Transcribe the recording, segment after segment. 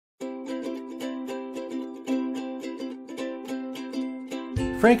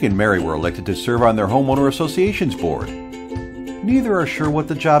Frank and Mary were elected to serve on their Homeowner Association's board. Neither are sure what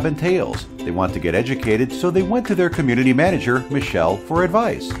the job entails. They want to get educated, so they went to their community manager, Michelle, for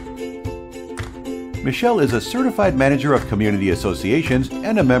advice. Michelle is a certified manager of community associations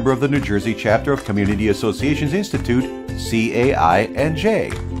and a member of the New Jersey chapter of Community Associations Institute,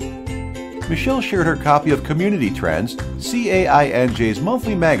 CAI-NJ. Michelle shared her copy of Community Trends, CAI-NJ's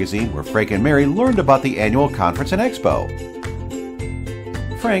monthly magazine where Frank and Mary learned about the annual conference and expo.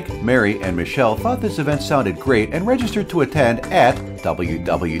 Frank, Mary, and Michelle thought this event sounded great and registered to attend at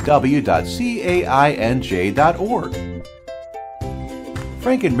www.cainj.org.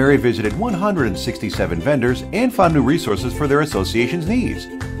 Frank and Mary visited 167 vendors and found new resources for their association's needs.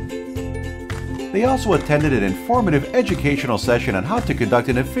 They also attended an informative educational session on how to conduct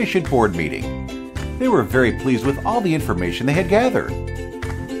an efficient board meeting. They were very pleased with all the information they had gathered.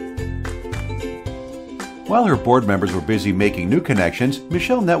 While her board members were busy making new connections,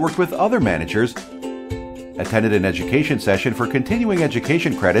 Michelle networked with other managers, attended an education session for continuing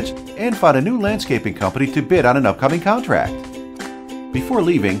education credits, and found a new landscaping company to bid on an upcoming contract. Before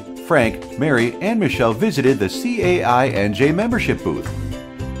leaving, Frank, Mary, and Michelle visited the CAI-NJ membership booth.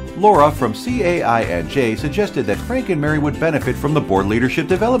 Laura from CAI-NJ suggested that Frank and Mary would benefit from the Board Leadership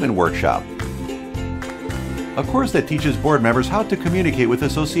Development Workshop, a course that teaches board members how to communicate with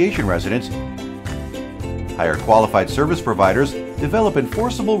association residents, hire qualified service providers, develop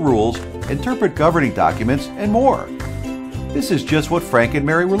enforceable rules, interpret governing documents, and more. This is just what Frank and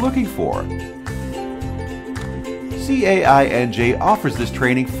Mary were looking for. CAI-NJ offers this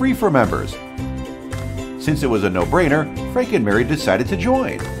training free for members. Since it was a no-brainer, Frank and Mary decided to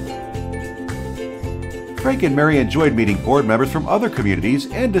join. Frank and Mary enjoyed meeting board members from other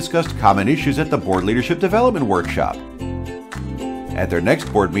communities and discussed common issues at the Board Leadership Development Workshop. At their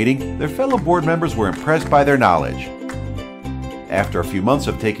next board meeting, their fellow board members were impressed by their knowledge. After a few months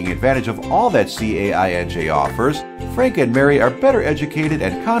of taking advantage of all that CAI-NJ offers, Frank and Mary are better educated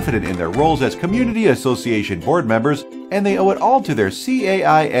and confident in their roles as Community Association board members, and they owe it all to their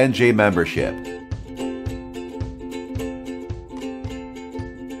CAI-NJ membership.